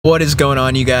What is going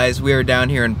on, you guys? We are down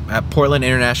here at Portland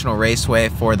International Raceway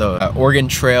for the Oregon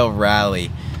Trail Rally.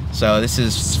 So this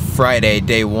is Friday,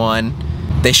 day one.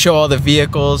 They show all the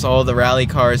vehicles, all the rally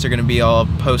cars are going to be all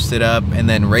posted up, and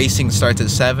then racing starts at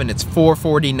 7. It's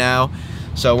 4:40 now,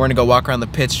 so we're going to go walk around the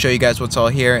pits, show you guys what's all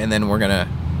here, and then we're going to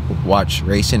watch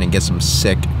racing and get some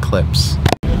sick clips.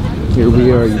 Here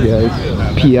we are, you guys.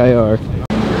 PIR.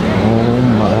 Oh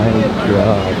my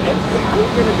god.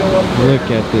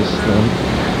 Look at this thing.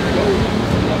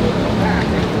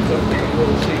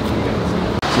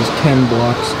 This is Ken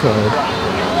Block's car.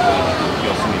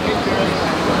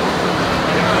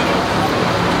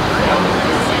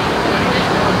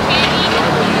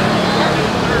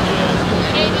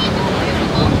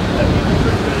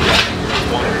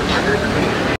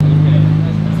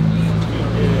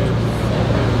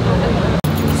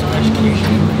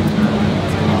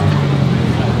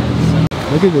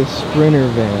 Look at this Sprinter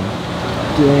van.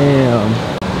 Damn.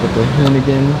 Got the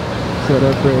Hoonigan set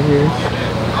up right here.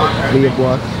 Leah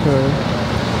Block's car.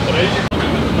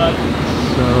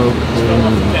 So cool.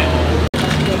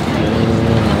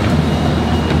 Wow.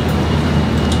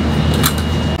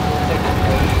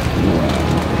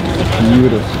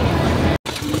 Beautiful.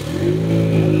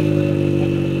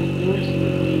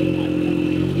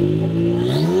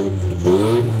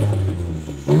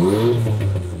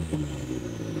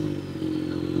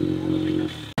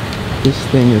 This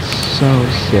thing is so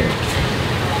sick.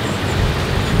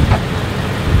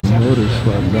 Motor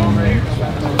swap down there.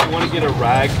 I want to get a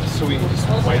rag so we can just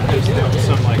wipe this down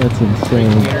some like. That's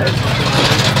insane. Look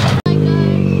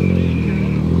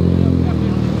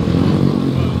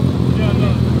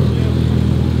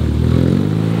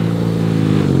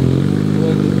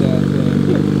at that thing.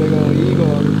 Big old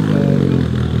eagle on the side.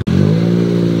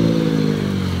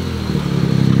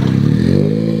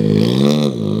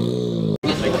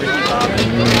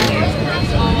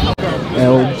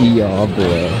 El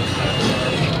Diablo.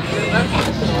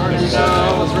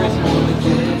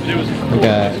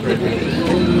 Okay.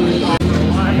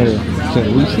 So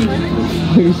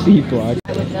Lucy Block.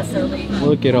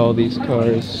 Look at all these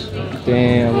cars.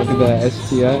 Damn, look at that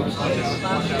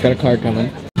STX. Got a car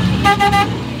coming.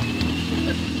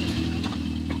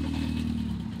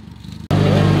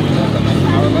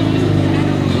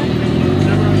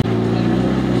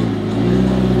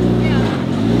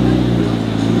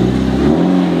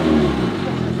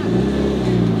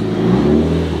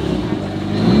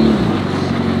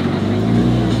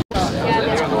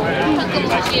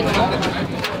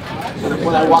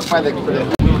 When I walk by the move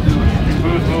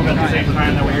at the same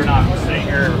time, that way you're not sitting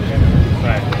here.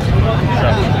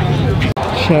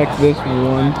 Check this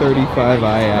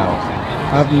 135i out.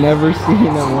 I've never seen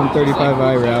a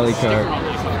 135i rally car.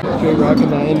 Straight rocking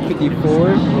the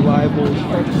N54, reliable as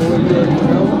fuck, boy, you already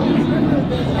know.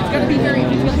 It's gonna be very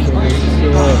easy.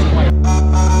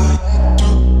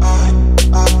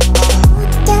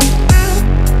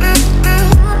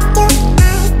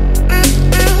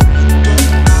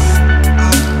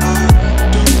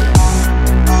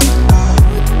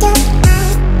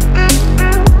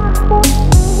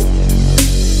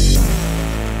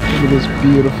 This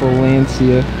beautiful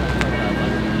Lancia.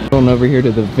 Going over here to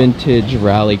the vintage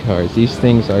rally cars. These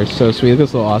things are so sweet. Look at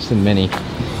this little Austin Mini.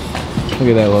 Look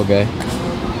at that little guy.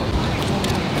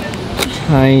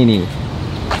 Tiny.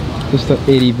 Just a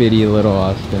itty bitty little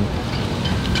Austin.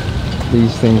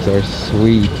 These things are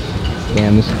sweet.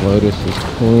 Damn, this Lotus is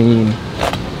clean.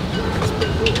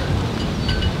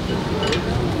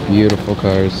 Beautiful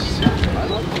cars.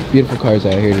 Beautiful cars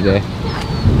out here today.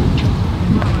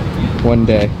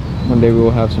 One day we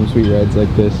will have some sweet rides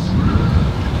like this.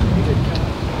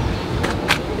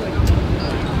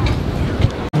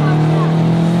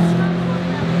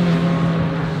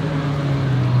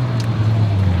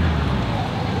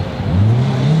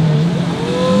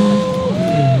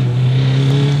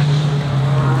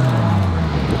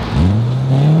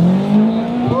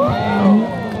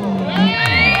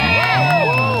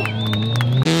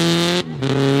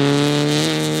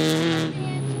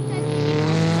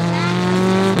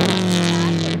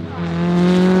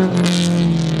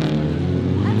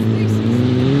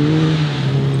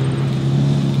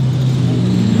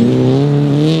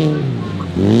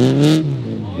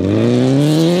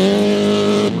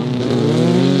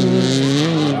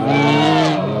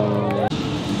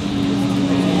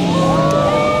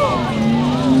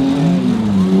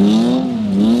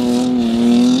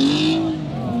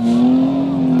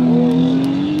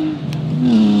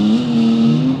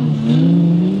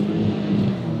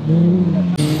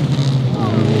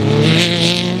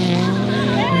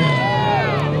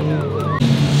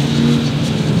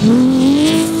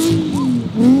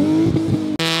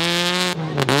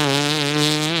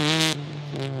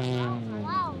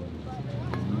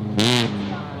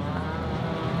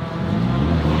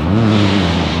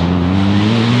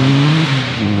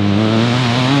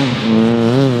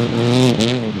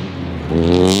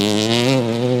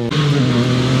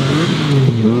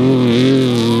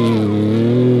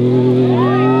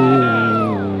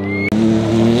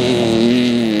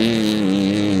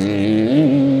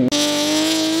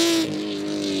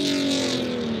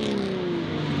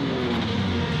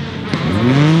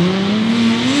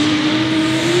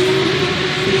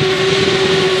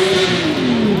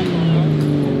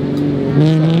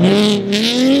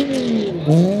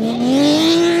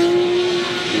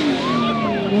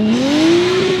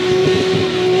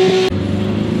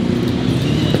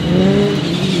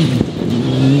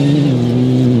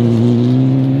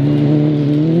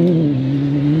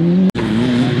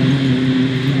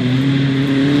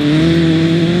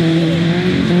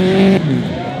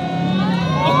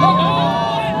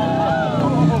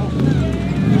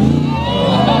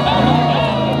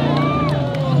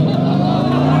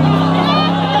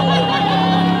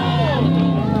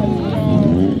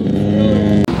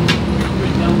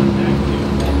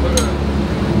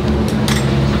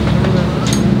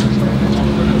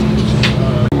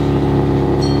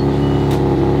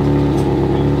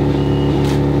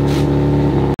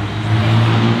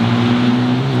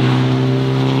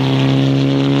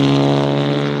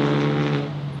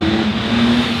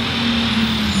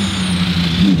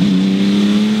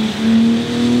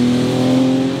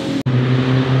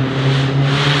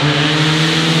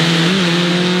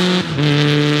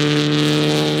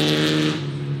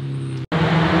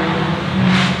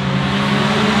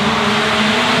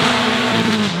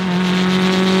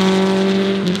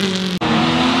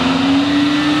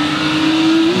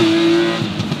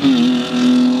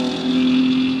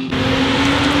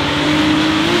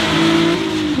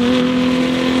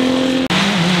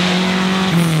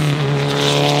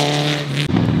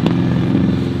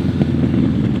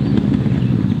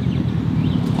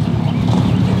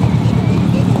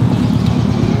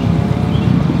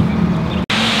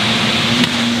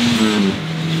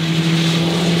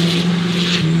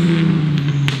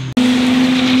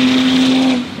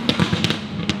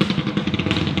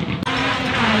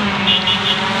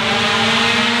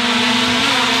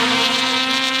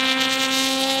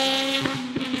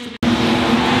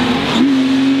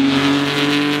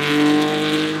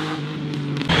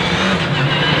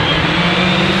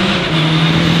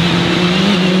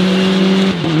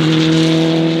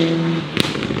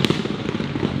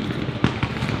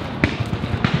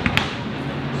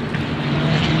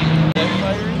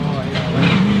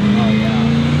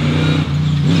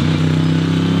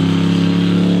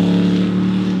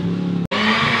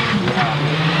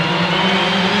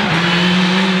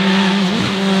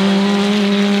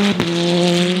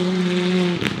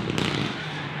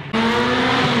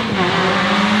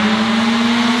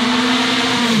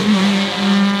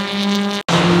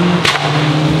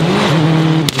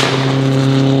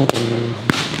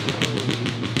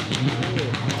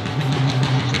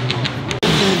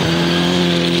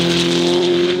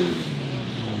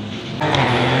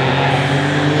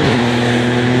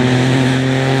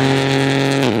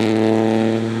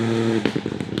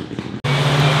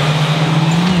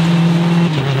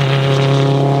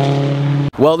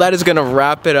 Well, that is gonna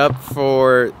wrap it up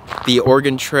for the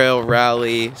Oregon Trail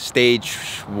Rally Stage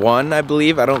 1, I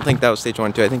believe. I don't think that was Stage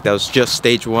 1 too. I think that was just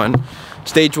Stage 1.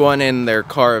 Stage 1 in their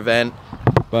car event.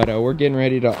 But we're getting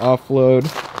ready to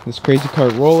offload this crazy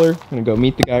cart roller. I'm gonna go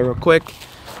meet the guy real quick,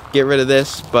 get rid of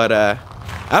this. But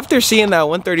after seeing that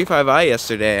 135i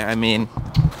yesterday, I mean,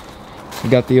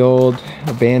 we got the old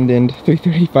abandoned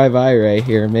 335i right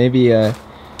here. Maybe a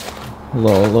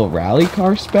little rally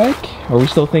car spec? Or are we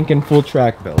still thinking full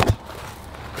track build?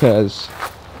 Because,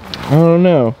 I don't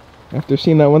know. After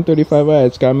seeing that 135i,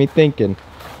 it's got me thinking.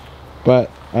 But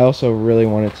I also really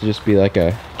want it to just be like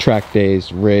a track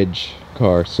days ridge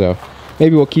car. So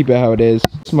maybe we'll keep it how it is.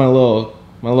 It's my little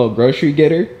grocery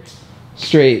getter.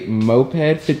 Straight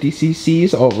moped, 50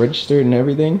 cc's, all registered and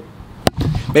everything.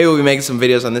 Maybe we'll be making some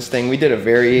videos on this thing. We did a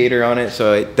variator on it,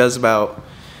 so it does about,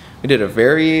 we did a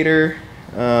variator,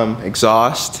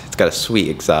 exhaust. It's got a sweet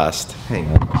exhaust. Hang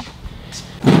on.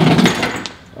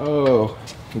 Oh,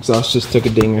 exhaust just took a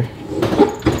dinger.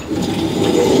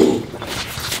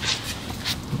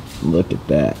 Look at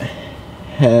that.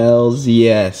 Hells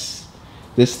yes.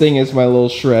 This thing is my little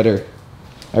shredder.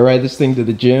 I ride this thing to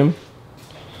the gym.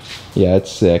 Yeah,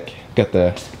 it's sick. Got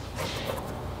the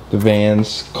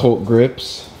Vans Colt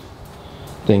grips.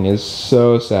 Thing is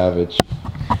so savage.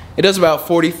 It does about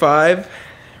 45.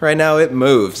 Right now it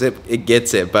moves, it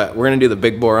gets it, but we're gonna do the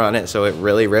big bore on it so it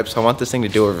really rips. I want this thing to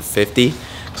do over 50,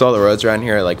 because all the roads around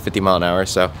here are like 50 mile an hour,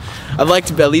 so I'd like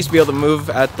to at least be able to move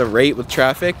at the rate with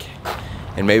traffic,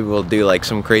 and maybe we'll do like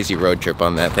some crazy road trip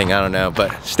on that thing, I don't know,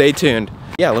 but stay tuned.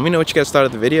 Yeah, let me know what you guys thought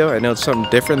of the video. I know it's something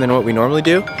different than what we normally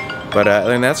do, but other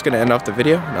than that, it's gonna end off the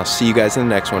video, and I'll see you guys in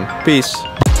the next one. Peace.